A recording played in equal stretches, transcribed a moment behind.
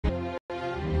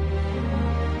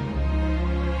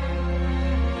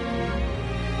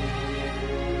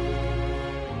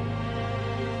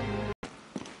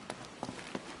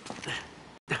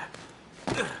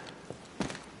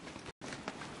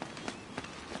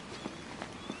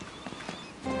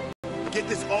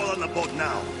this all on the boat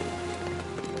now.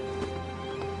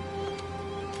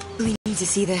 We need to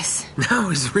see this. Now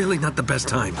is really not the best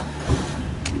time.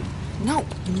 No,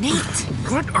 Nate!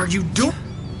 What are you doing?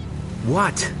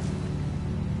 What?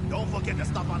 Don't forget to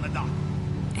stop on the dock.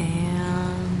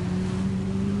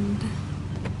 And...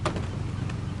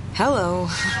 hello.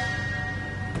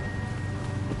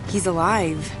 He's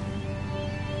alive.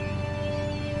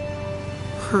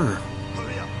 Huh.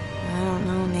 Hurry up. I don't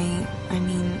know, Nate. I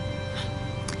mean...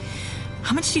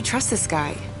 how much do you trust this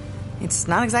guy? It's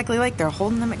not exactly like they're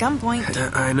holding him at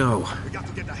gunpoint. I know. We got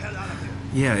to get the hell out of here.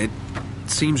 Yeah, it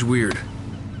seems weird.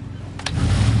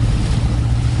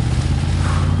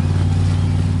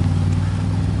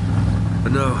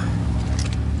 But no,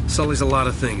 Sully's a lot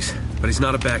of things, but he's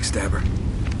not a backstabber.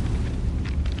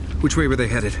 Which way were they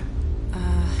headed?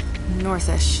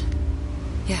 Northish.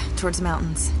 Yeah, towards the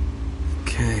mountains.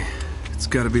 Okay, it's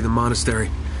gotta be the monastery.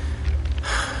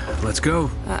 Let's go.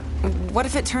 What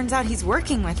if it turns out he's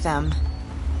working with them?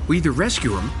 We either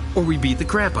rescue him, or we beat the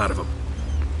crap out of him.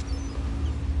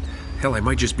 Hell, I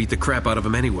might just beat the crap out of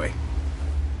him anyway.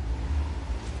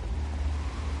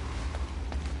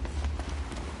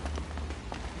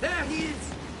 There he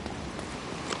is!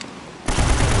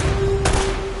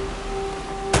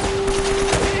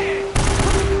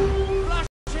 Flush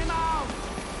him out!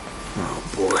 Oh,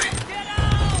 boy. Get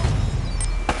out!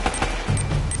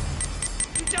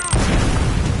 Get down!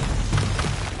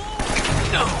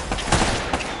 No!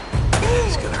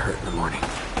 He's gonna hurt in the morning.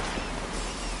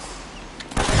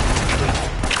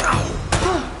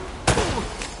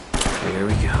 There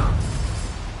we go.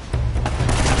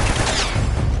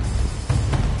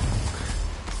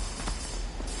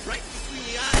 Right between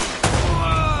the eyes.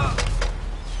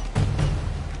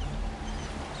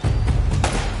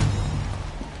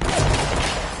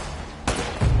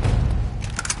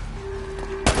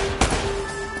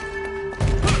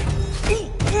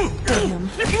 Damn.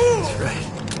 That's right.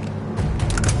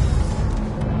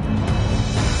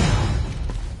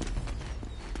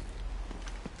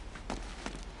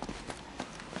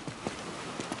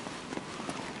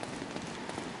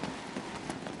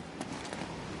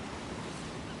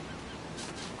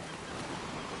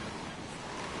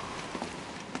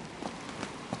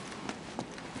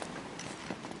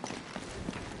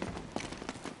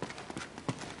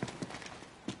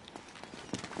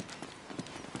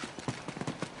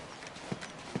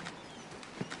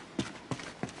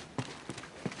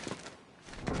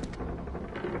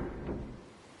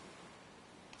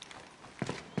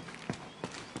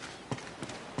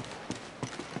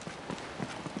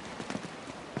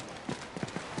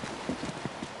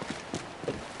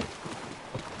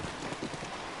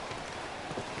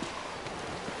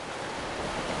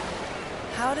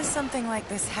 How does something like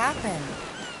this happen?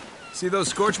 See those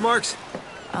scorch marks?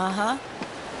 Uh-huh.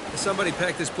 Somebody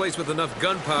packed this place with enough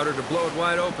gunpowder to blow it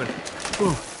wide open.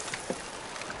 Whoa.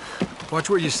 Watch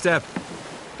where you step.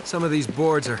 Some of these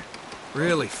boards are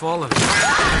really falling. Elena!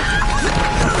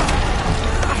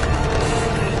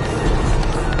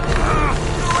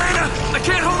 I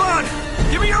can't hold on!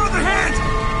 Give me your other hand!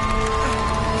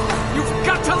 You've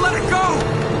got to let it go!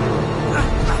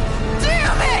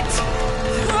 Damn it!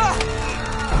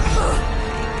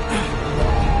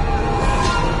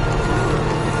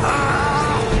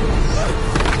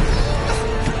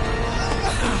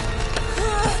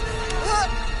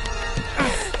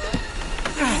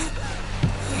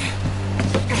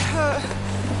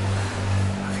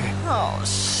 Oh,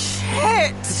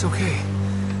 shit! It's okay.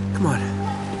 Come on.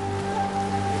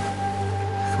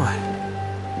 Come on.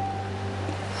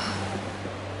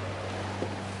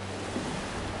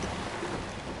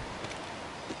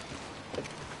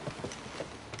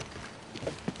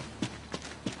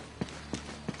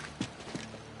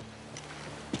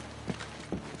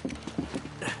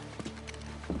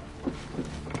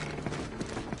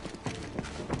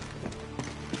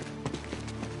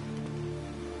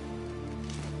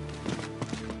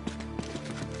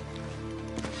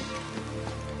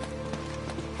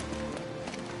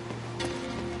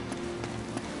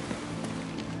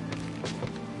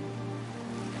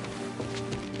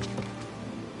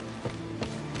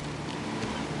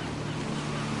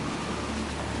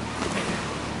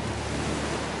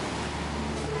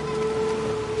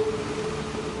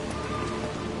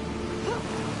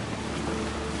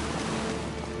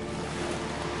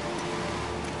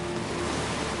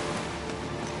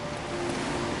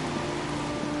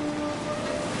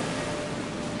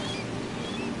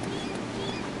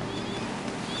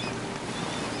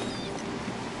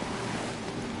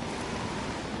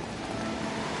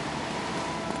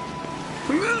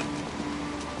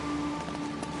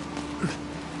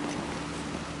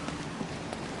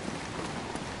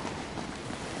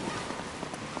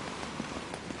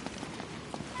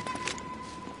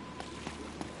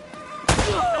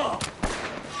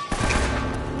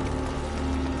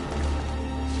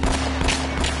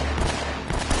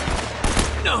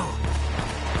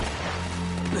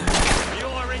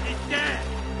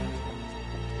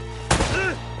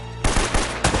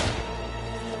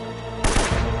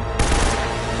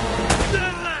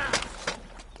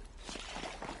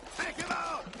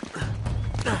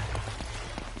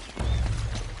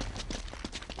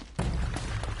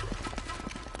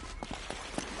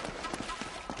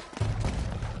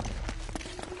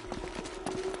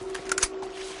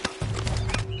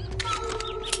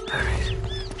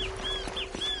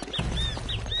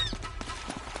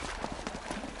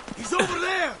 over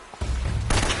there!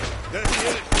 There he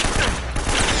is!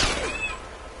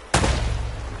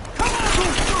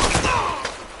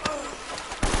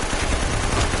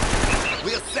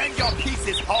 We'll send your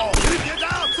pieces home! Get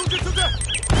down!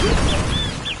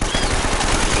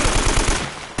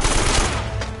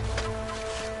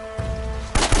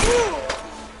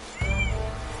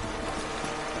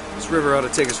 This river ought to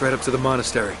take us right up to the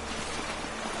monastery.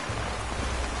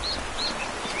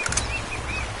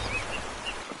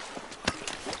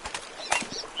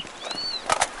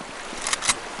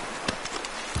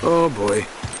 Oh boy.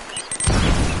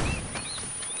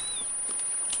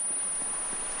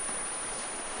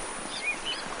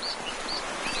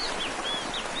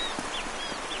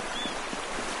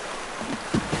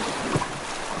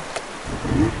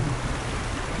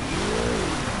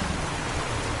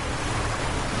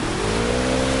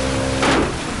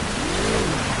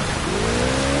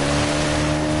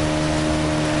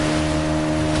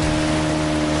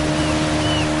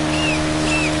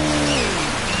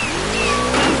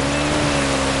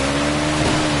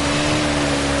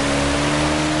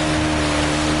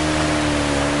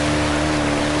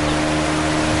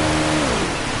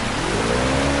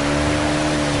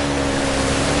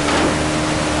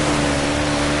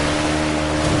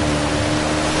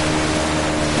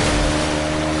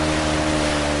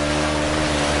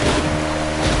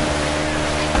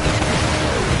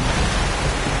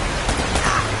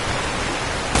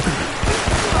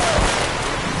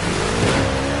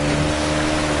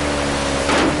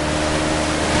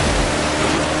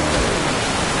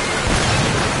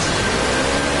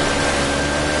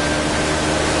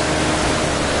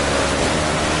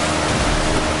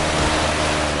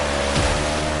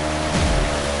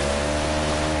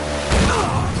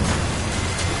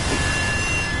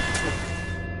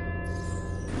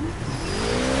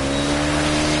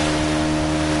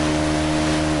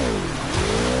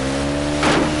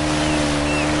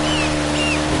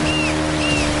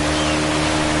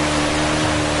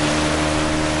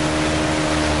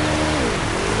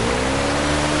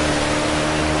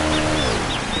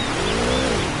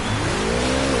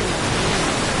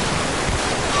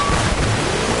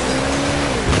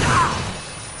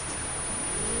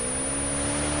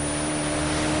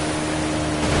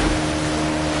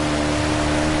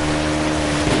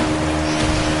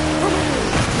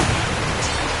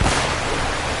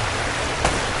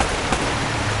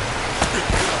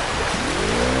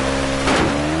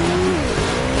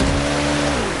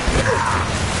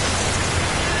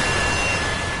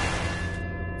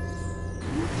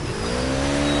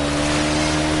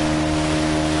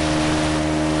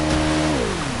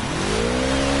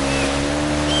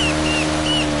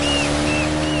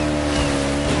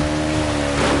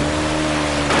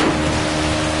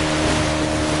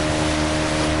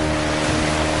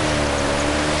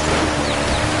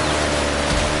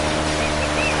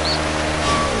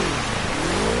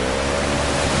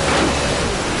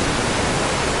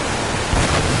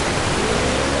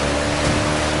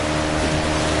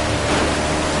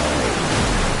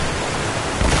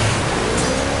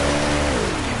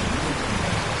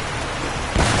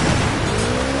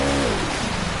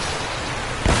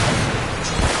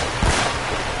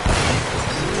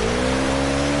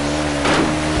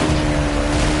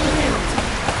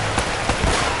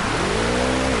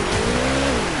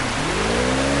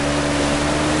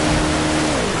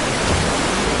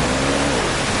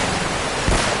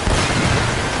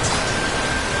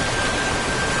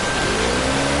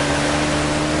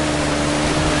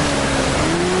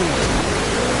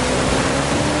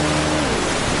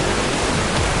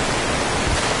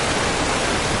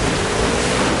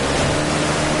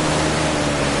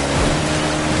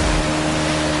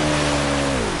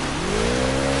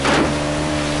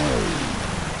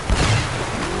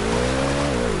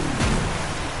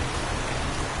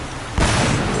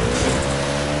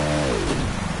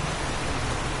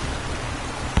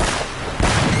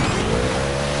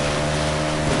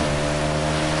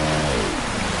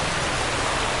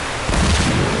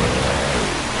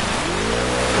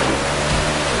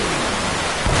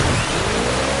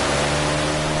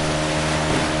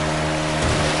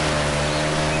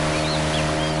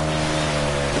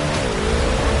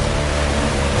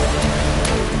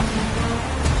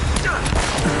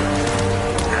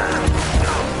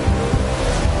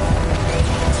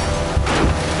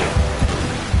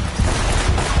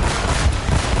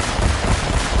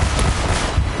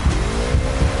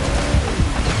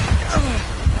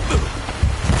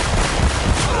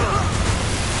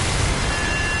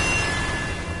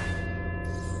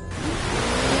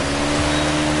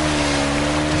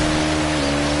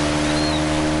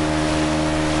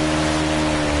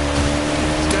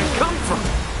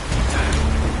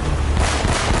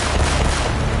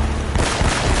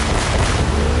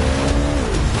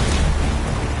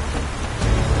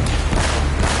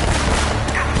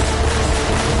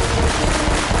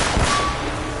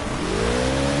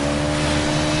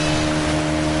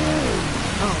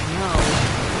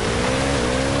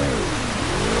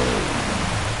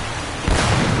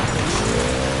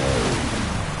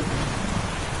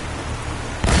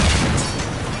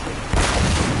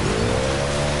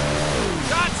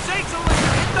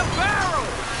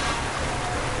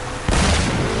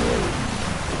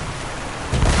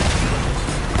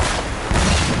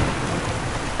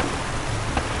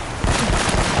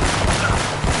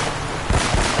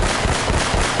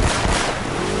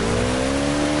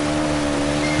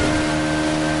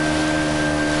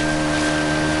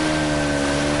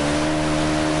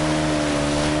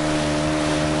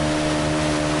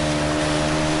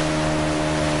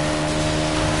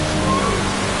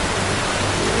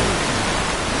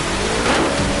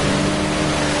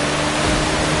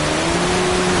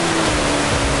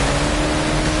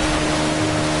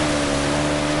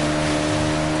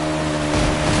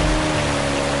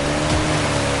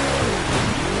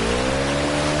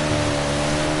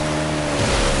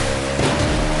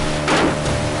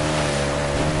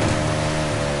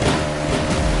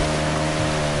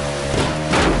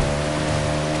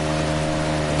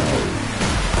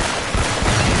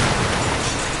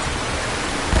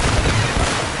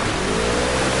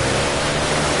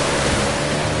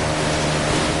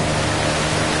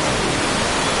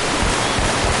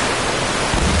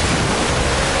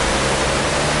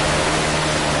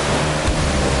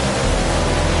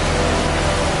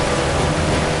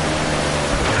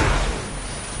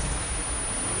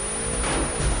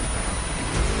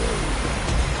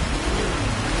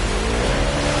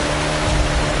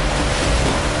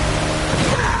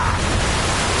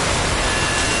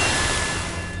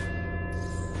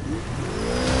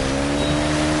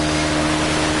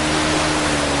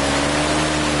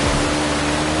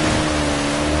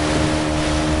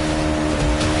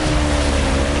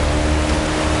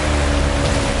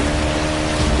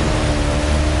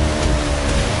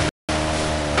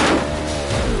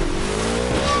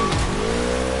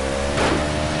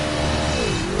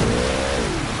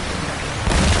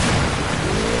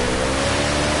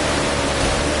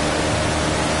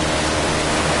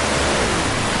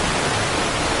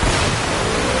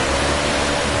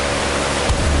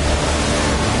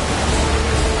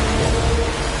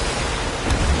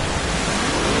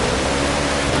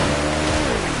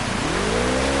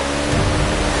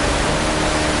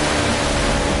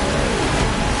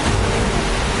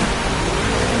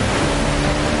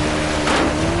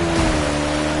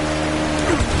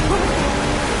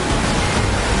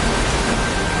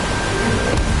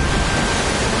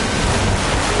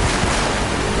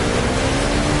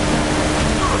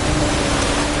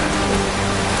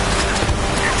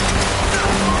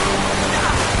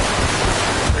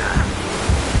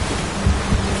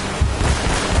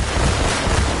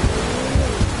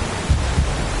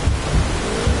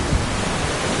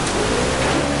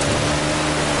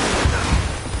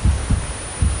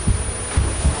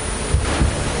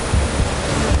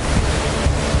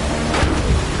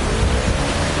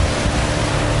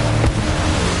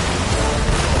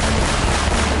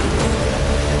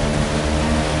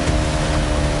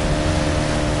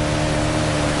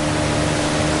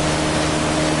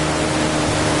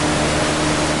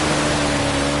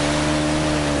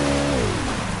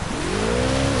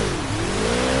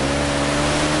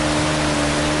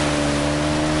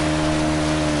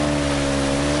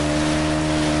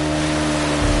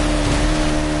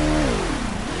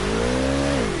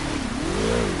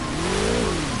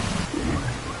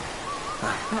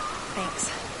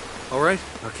 Thanks. All right?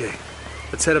 Okay.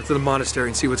 Let's head up to the monastery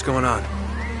and see what's going on.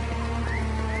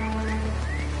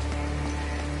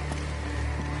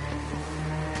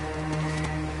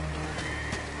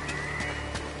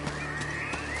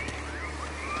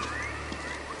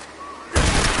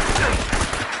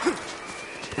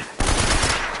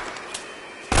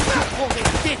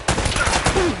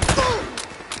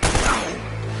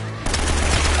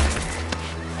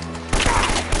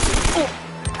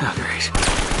 Oh, great.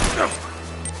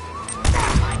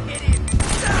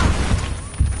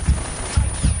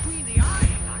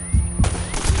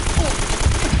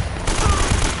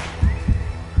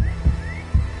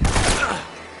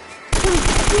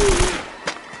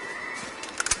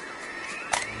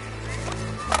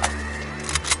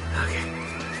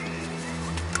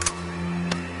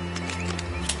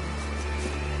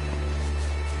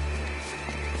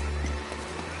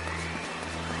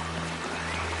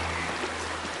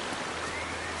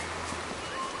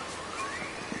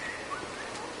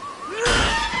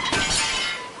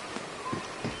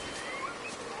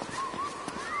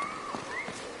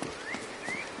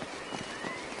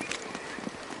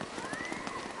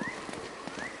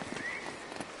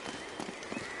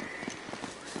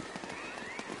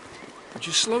 Would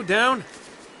you slow down?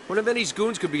 One of Benny's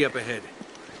goons could be up ahead.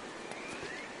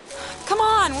 Come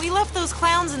on, we left those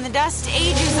clowns in the dust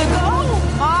ages ago.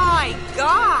 Oh my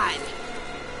god!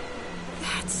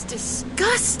 That's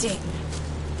disgusting.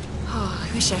 Oh,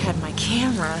 I wish I had my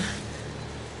camera.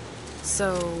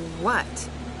 So what?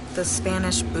 The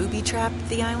Spanish booby-trapped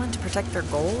the island to protect their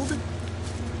gold?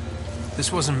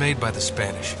 This wasn't made by the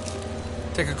Spanish.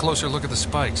 Take a closer look at the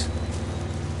spikes.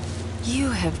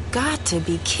 You have got to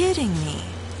be kidding me.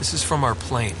 This is from our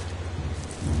plane.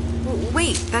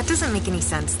 Wait, that doesn't make any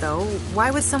sense, though. Why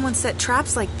would someone set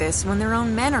traps like this when their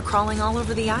own men are crawling all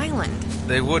over the island?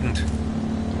 They wouldn't.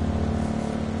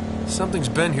 Something's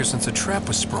been here since the trap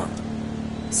was sprung.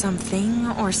 Something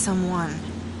or someone?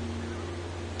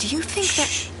 Do you think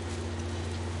Shh.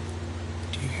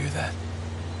 Do you hear that?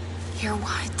 Hear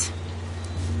what?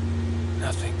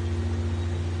 Nothing.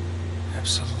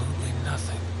 Absolutely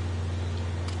nothing.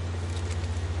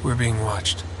 We're being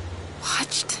watched.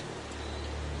 Watched?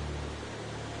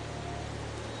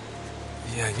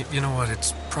 Yeah, you know what?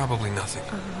 It's probably nothing.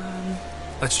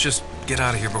 Let's just get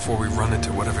out of here before we run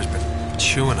into whatever's been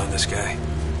chewing on this guy.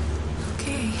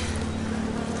 Okay.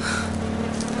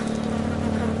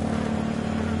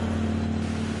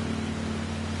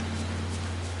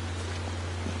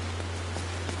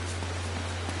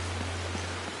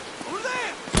 Over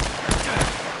there!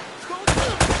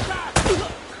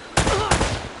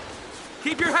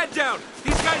 Keep your head down!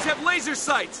 These guys have laser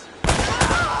sights!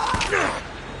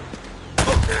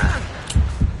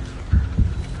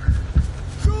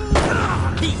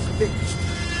 He's finished.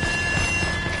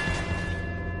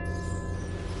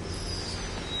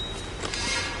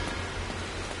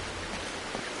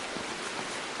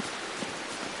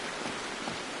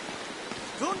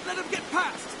 Don't let him get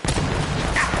past.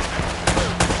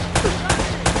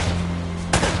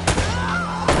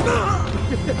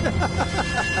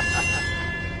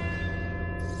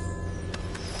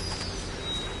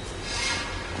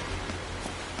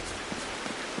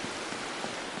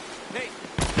 Hey!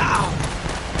 Ow!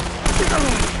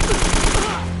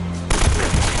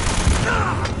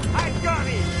 I got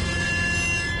it!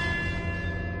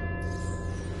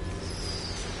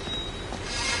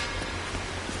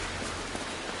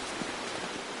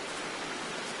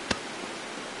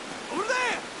 Over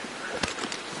there!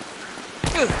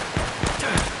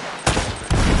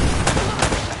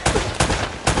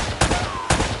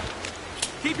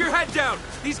 Keep your head down!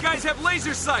 These guys have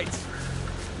laser sights!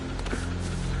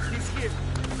 He's here.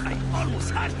 I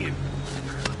almost had him.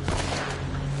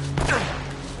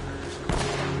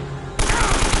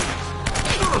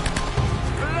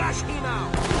 Flash him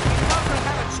out! He doesn't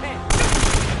have a chance!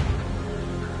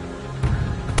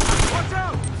 Watch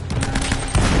out!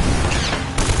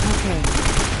 Okay.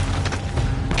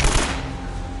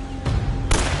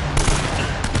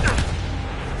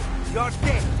 You're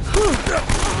dead.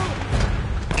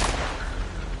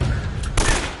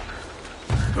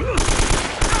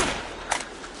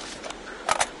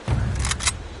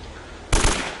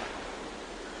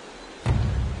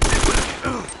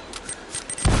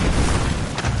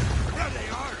 There they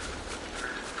are.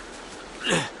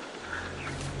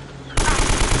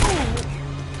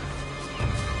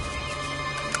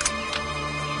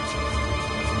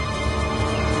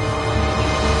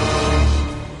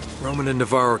 Roman and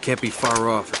Navarro can't be far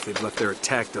off if they've left their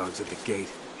attack dogs at the gate.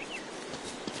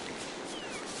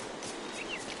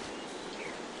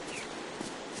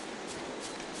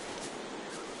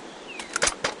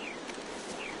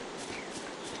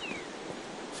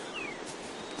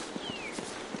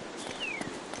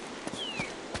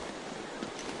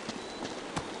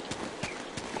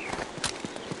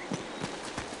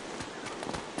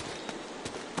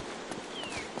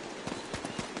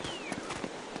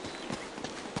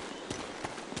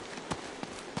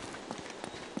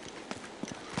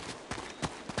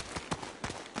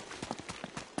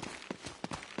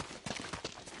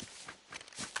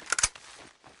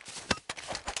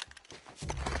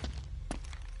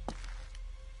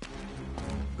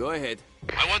 Go ahead.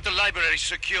 I want the library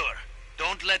secure.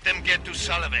 Don't let them get to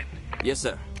Sullivan. Yes,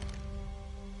 sir.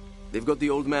 They've got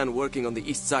the old man working on the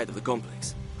east side of the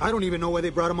complex. I don't even know why they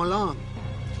brought him along.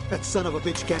 That son of a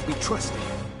bitch can't be trusted.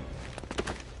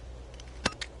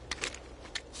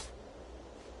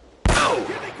 Oh!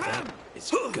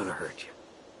 It's gonna hurt you.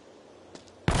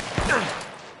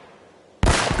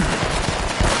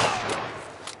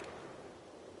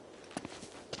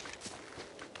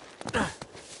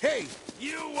 Hey,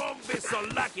 you won't be so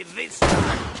lucky this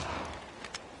time.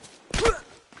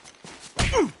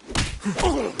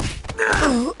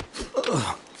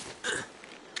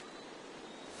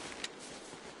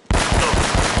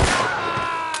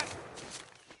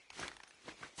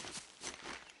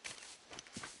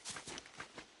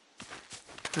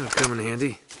 That'll come in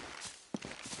handy.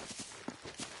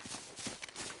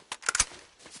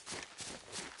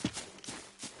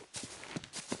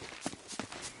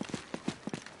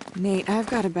 Nate, I've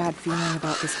got a bad feeling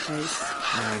about this place.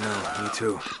 I know, me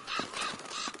too.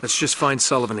 Let's just find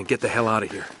Sullivan and get the hell out of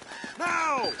here.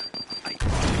 Now! I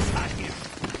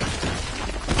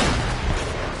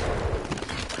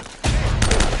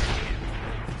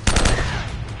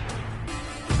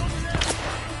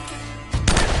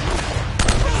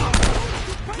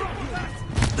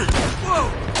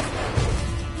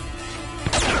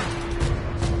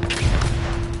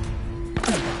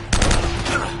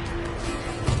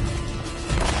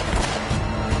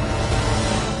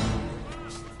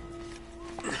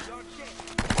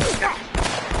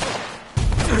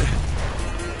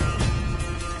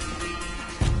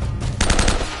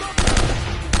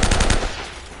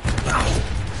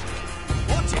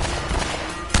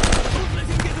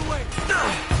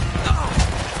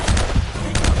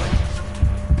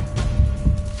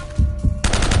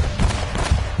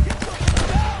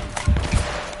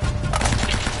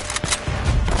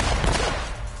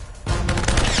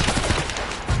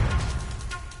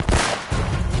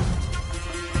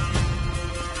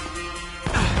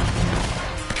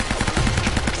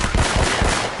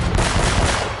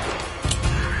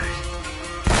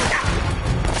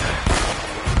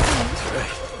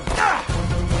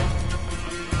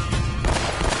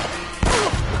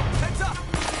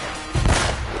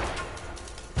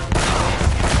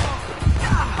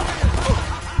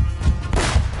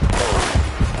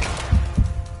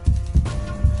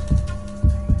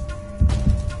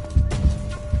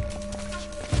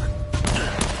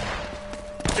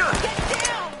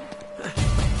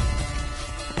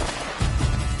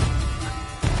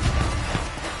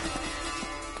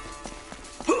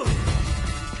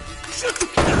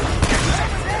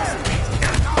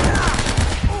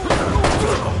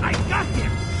got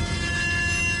him.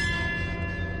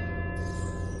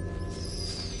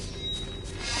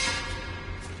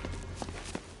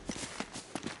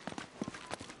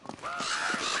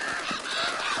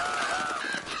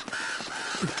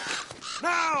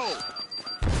 Now!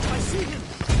 I see him!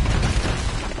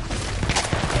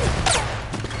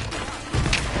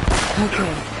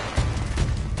 Okay.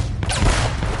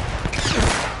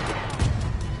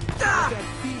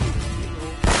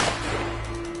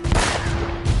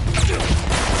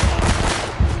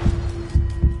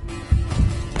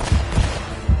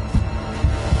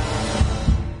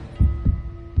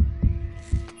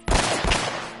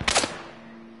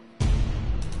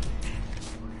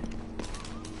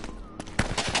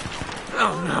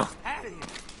 Oh no!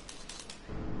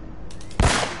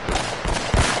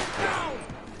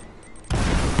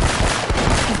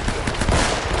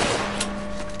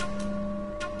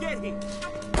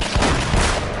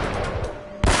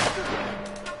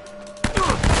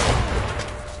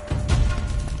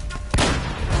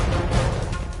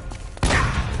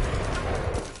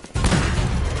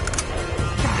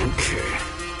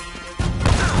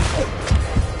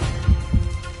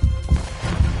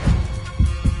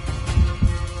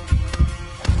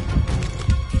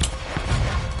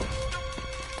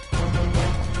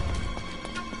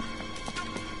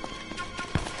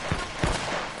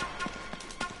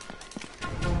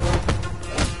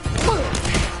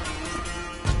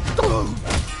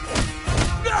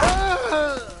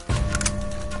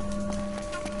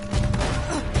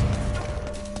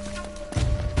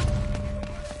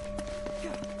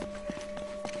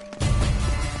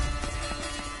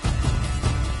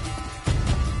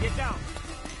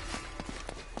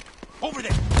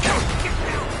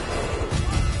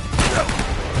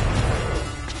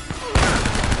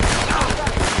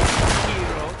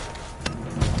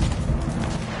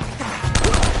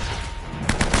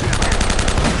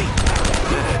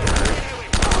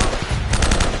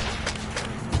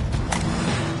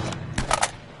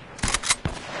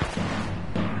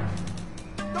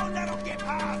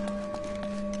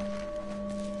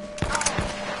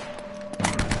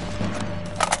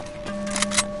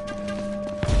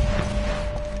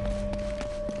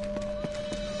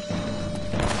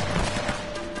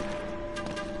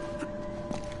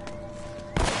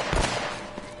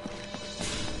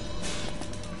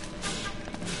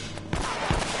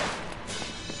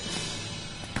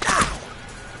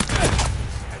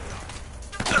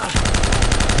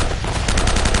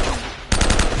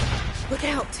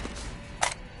 Look out!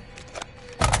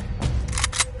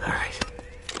 All right.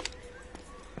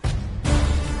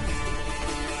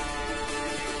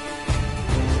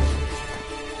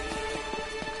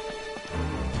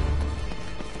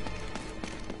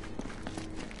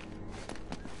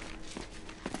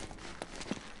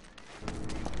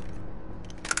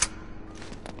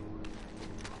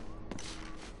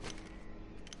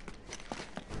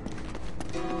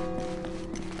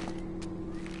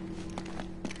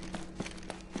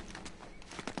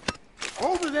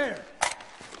 Over there!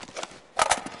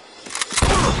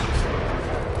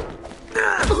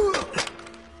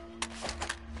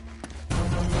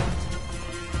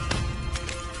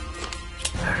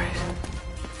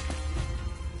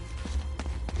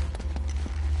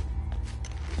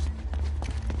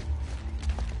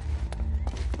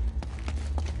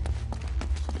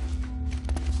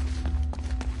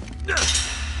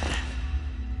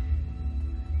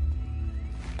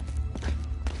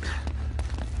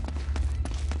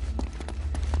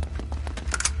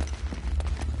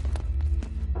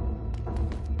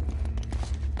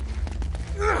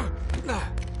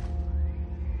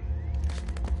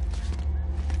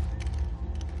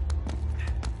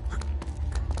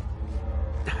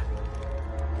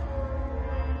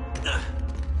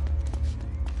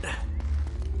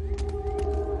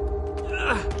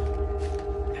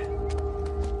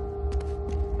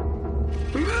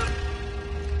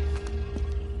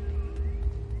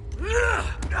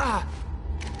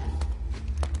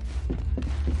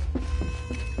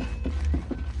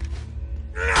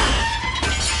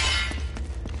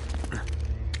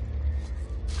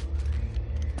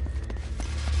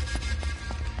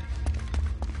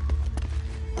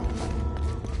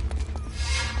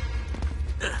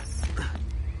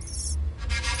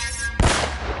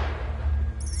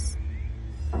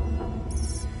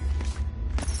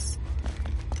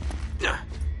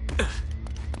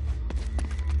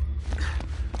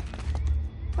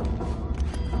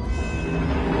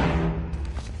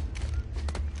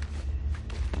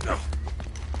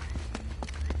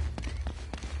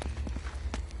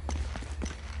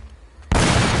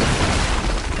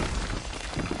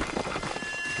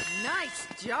 Nice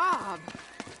job!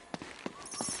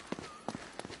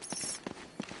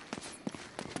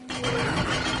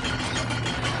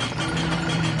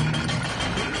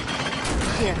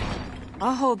 Here,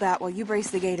 I'll hold that while you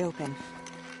brace the gate open.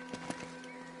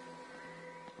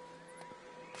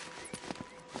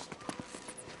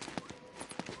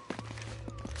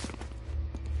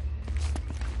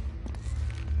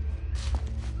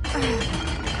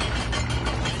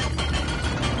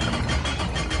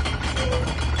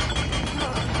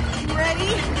 Ready?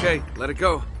 Okay, let it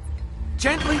go.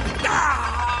 Gently.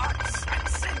 Ah! I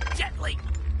said gently.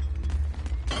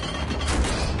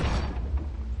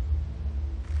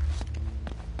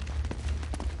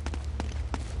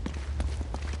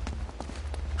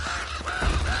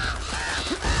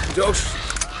 Dose.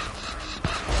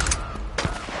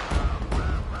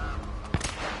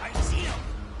 I see him!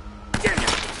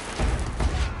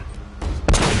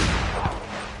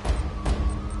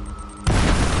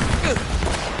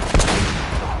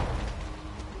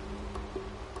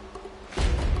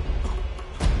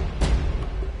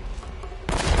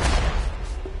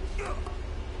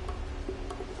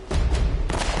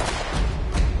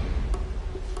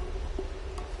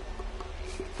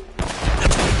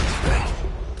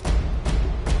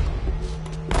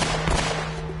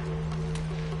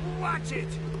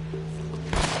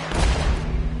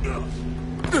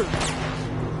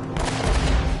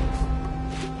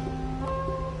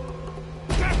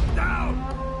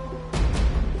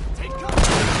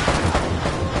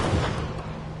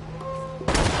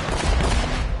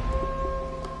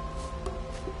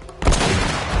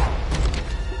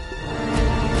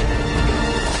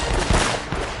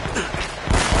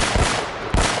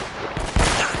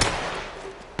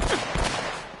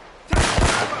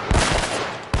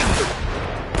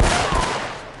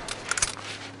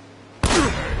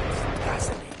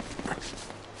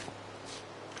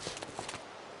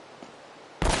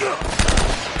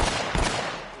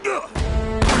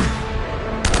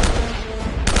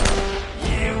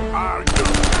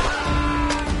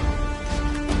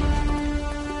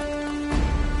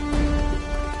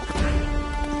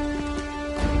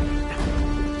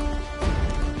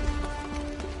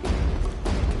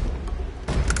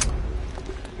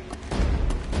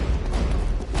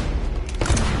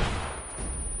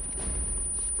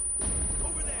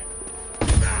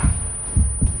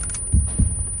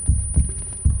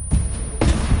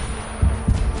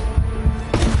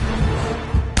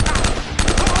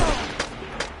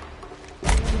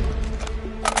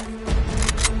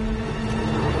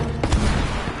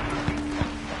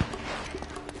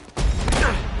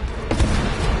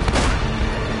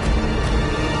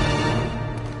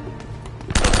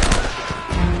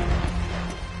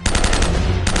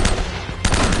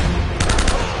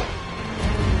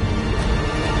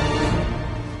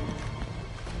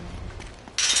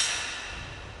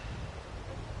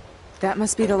 That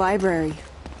must be the library.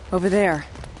 Over there.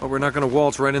 Well, we're not gonna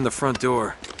waltz right in the front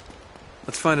door.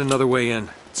 Let's find another way in.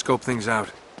 Scope things out.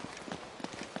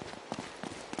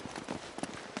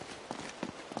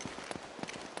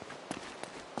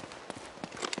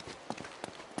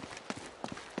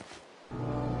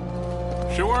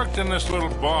 She worked in this little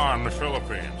bar in the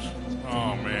Philippines.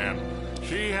 Oh, man.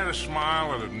 She had a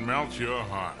smile that'd melt your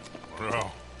heart. Bro,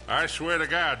 I swear to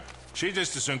God, she'd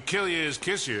just as soon kill you as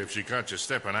kiss you if she caught you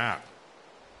stepping out.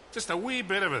 Just a wee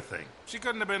bit of a thing. She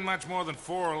couldn't have been much more than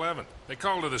 4'11". They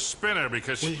called her the spinner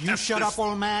because she... Will you shut up,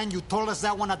 old man? You told us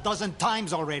that one a dozen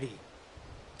times already.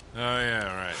 Oh,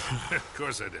 yeah, right. Of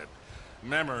course I did.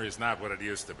 Memory's not what it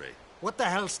used to be. What the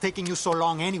hell's taking you so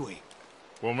long anyway?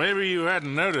 Well, maybe you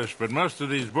hadn't noticed, but most of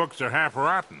these books are half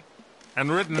rotten.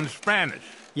 And written in Spanish.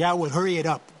 Yeah, well, hurry it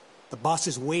up. The boss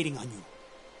is waiting on you.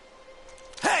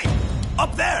 Hey!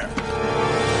 Up there!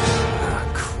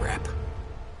 Ah, crap.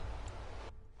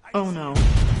 Oh no.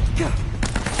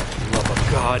 Love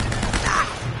of God.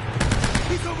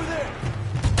 He's over there!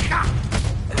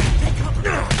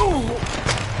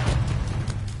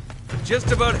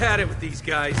 Just about had it with these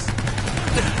guys. This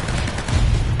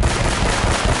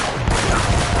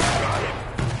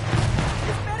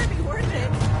better be worth it.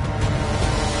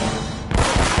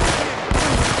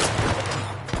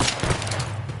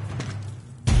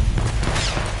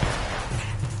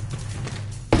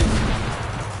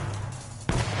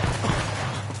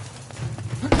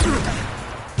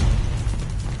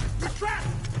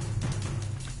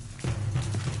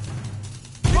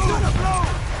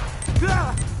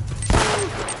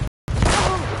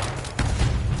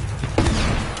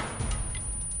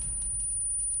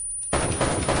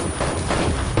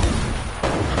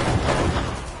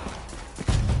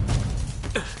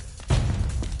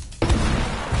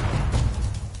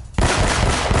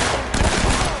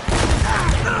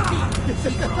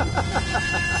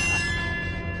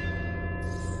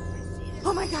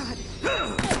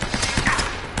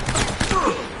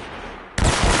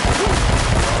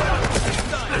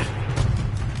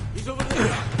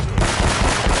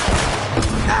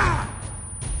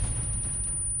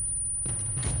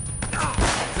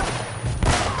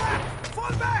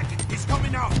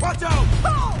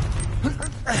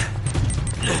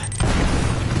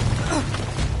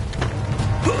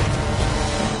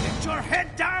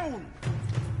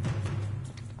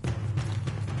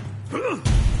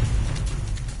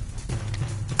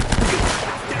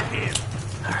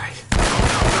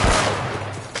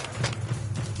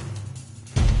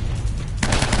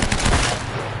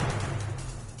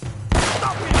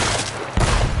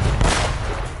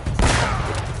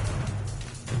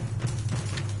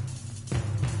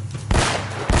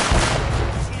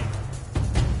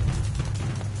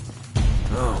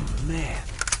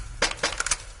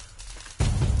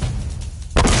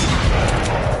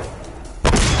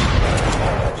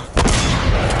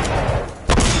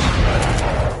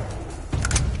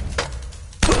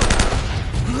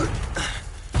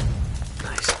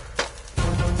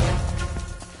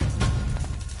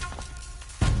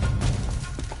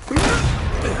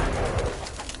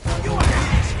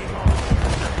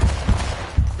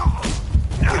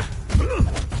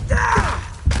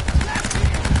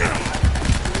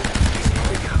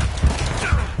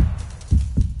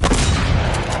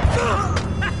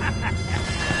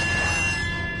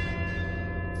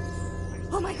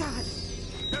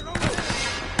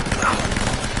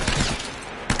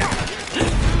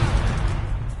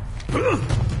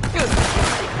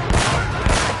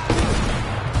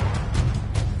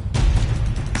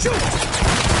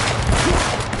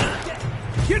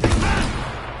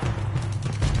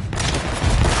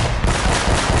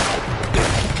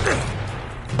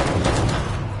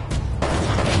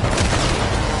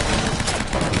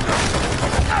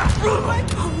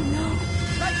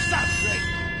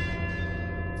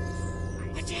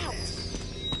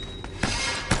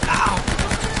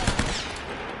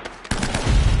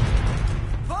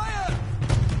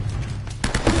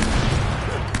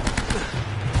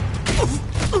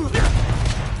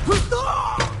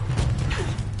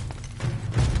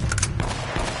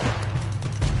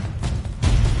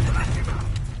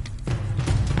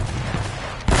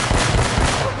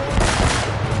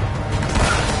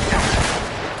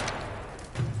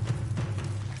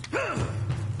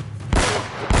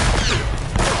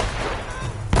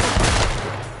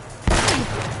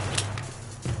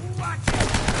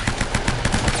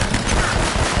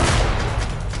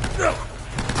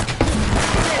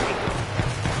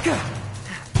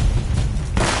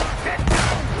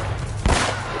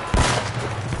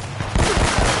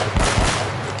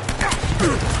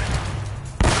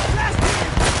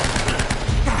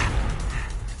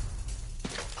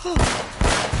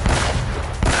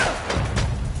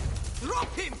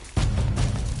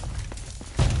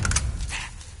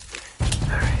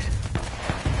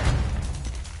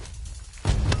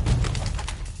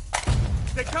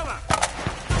 cover!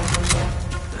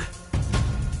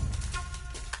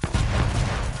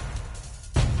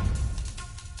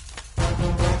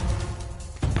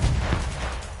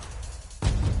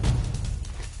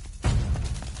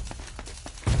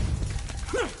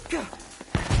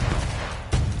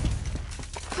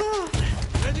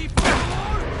 Ready for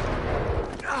more?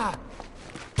 Ah!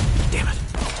 Damn it.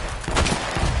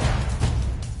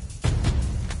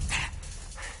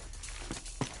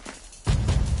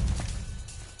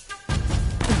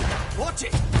 Watch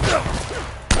it!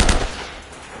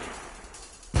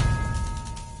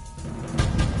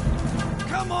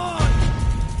 Come on!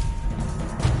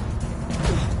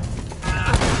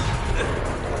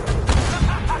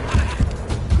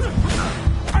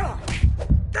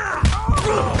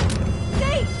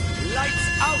 Lights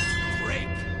out, Drake!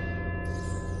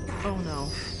 Oh no.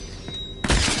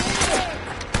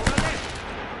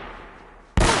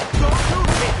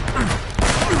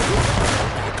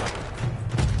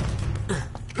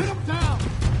 Put him down!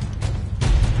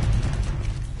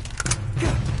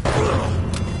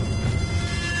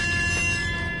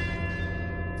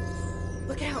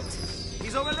 Look out.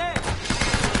 He's over there!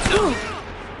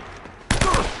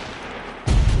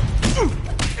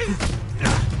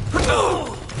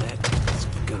 That's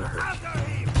gonna hurt. After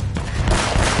him!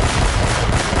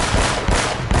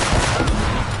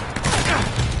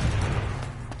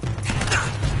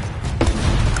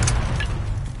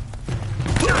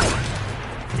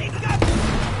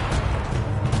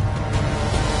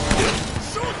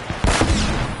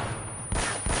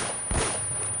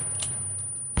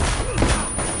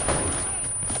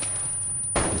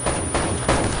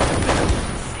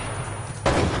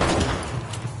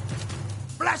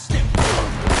 Blast him!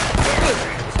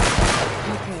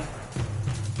 Okay.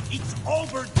 It's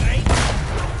over, Drake!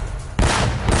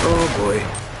 Oh boy.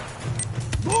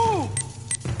 Move!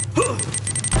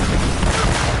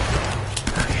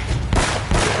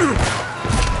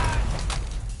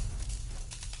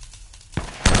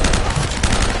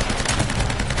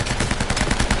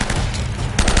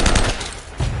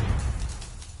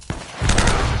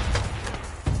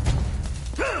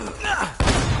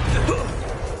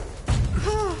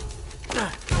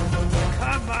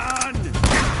 Come on!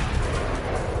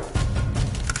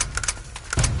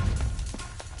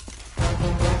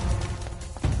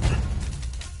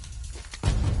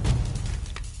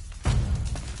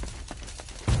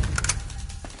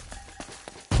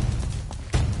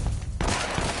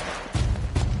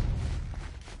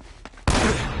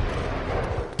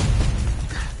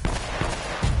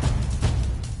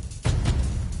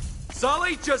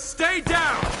 Sully, just stay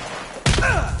down!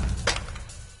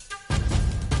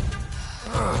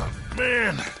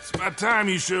 Man, it's about time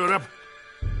you showed up.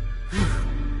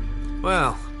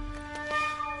 Well,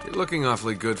 you're looking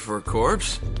awfully good for a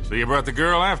corpse. So you brought the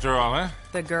girl after all, huh?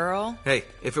 The girl? Hey,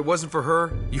 if it wasn't for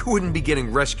her, you wouldn't be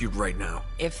getting rescued right now.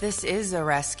 If this is a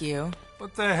rescue.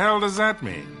 What the hell does that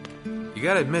mean? You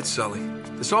gotta admit, Sully,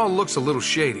 this all looks a little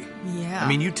shady. Yeah. I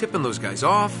mean, you tipping those guys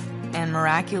off? And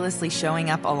miraculously showing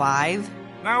up alive?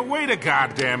 Now, wait a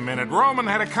goddamn minute. Roman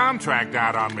had a contract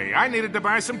out on me. I needed to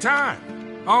buy some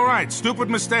time. All right, stupid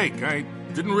mistake. I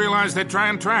didn't realize they'd try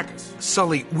and track us.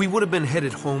 Sully, we would have been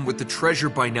headed home with the treasure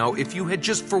by now if you had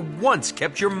just for once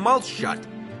kept your mouth shut.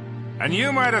 And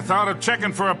you might have thought of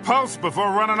checking for a pulse before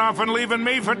running off and leaving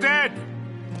me for dead.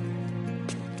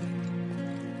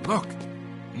 Look,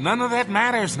 none of that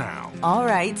matters now. All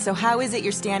right, so how is it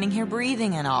you're standing here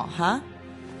breathing and all, huh?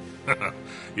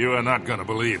 You are not gonna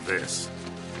believe this.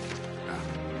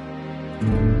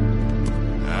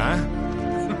 Huh?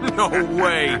 No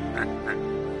way!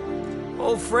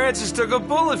 Old Francis took a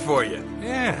bullet for you.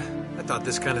 Yeah. I thought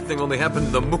this kind of thing only happened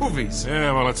in the movies.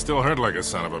 Yeah, well, it still hurt like a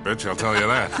son of a bitch, I'll tell you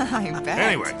that. I bet.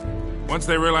 Anyway, once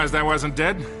they realized I wasn't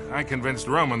dead, I convinced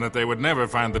Roman that they would never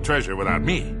find the treasure without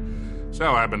me.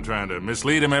 So I've been trying to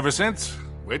mislead him ever since,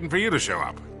 waiting for you to show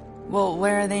up. Well,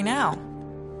 where are they now?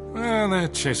 Well, they're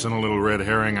chasing a little red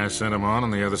herring I sent him on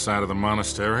the other side of the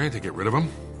monastery to get rid of him.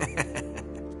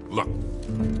 Look,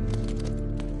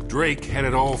 Drake had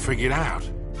it all figured out.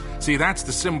 See, that's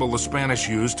the symbol the Spanish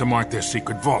used to mark their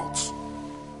secret vaults.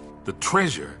 The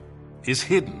treasure is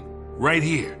hidden right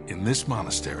here in this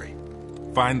monastery.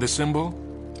 Find the symbol,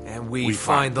 And we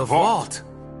find the vault.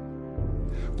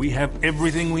 We have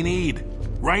everything we need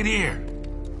right here.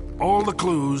 All the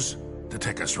clues to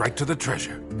take us right to the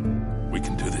treasure. We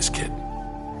can do this, kid.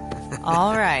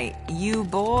 All right, you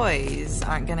boys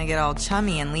aren't gonna get all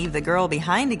chummy and leave the girl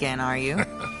behind again, are you?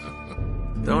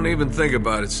 Don't even think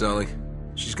about it, Sully.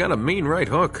 She's got a mean right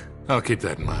hook. I'll keep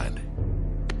that in mind.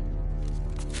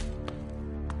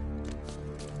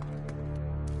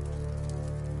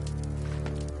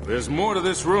 There's more to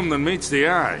this room than meets the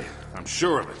eye. I'm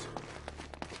sure of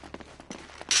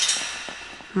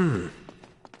it.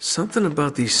 Something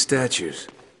about these statues.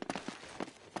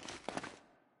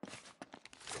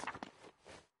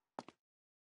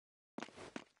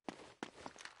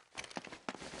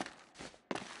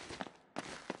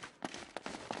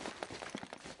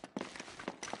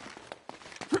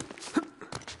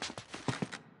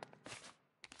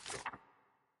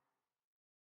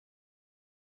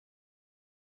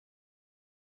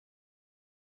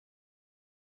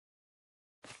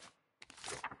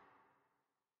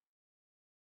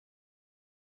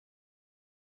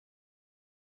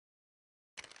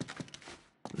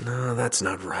 No, that's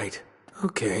not right.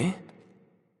 Okay.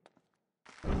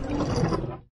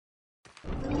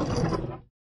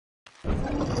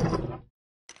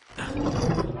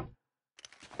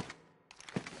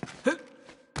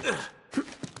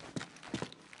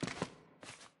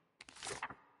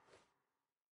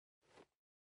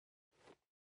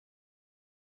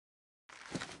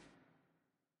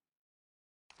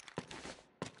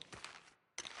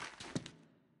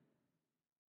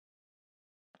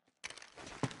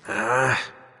 Ah.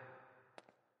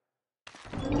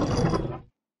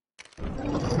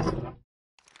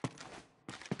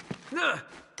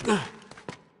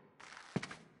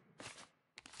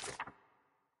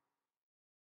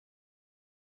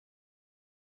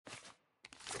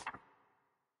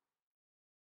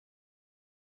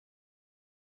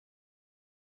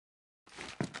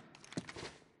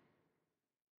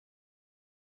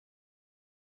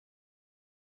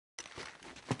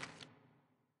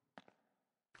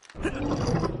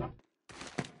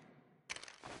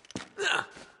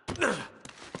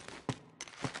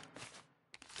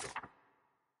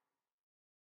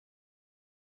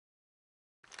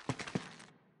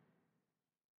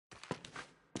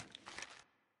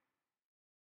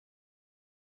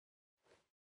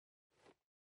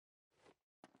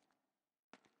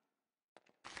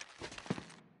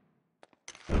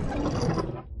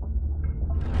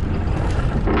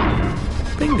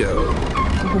 Bingo.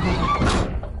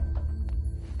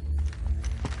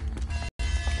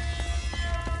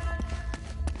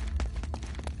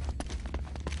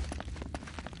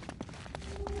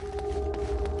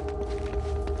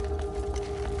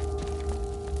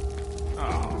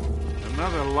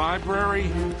 Another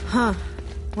library? Huh.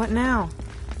 What now?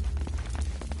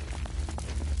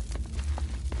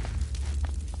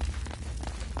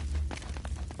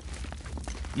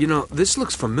 You know, this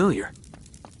looks familiar.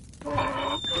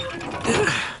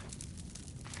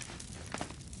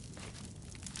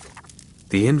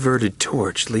 The inverted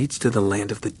torch leads to the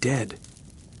land of the dead.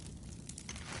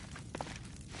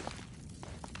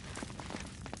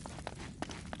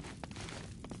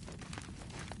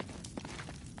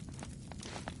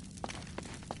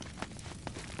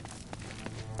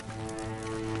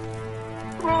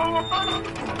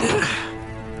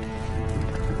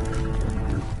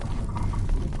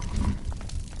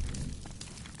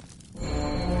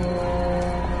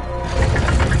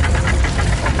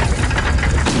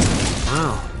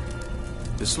 Wow,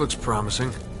 this looks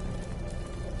promising.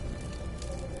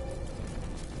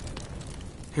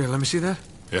 Here, let me see that.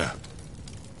 Yeah.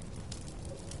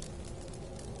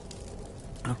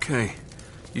 Okay,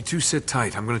 you two sit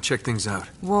tight. I'm gonna check things out.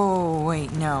 Whoa,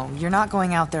 wait, no. You're not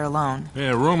going out there alone.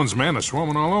 Yeah, Roman's men are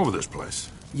swarming all over this place.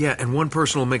 Yeah, and one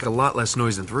person will make a lot less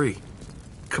noise than three.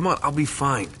 Come on, I'll be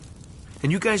fine.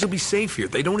 And you guys will be safe here.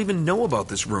 They don't even know about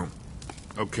this room.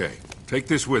 Okay, take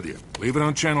this with you. Leave it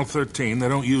on Channel 13. They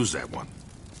don't use that one.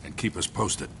 And keep us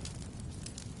posted.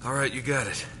 All right, you got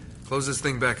it. Close this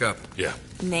thing back up. Yeah.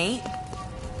 Nate?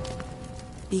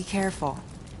 Be careful.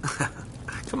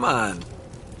 Come on.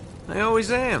 I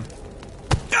always am.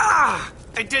 Ah!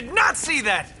 I did not see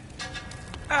that!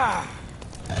 Ah!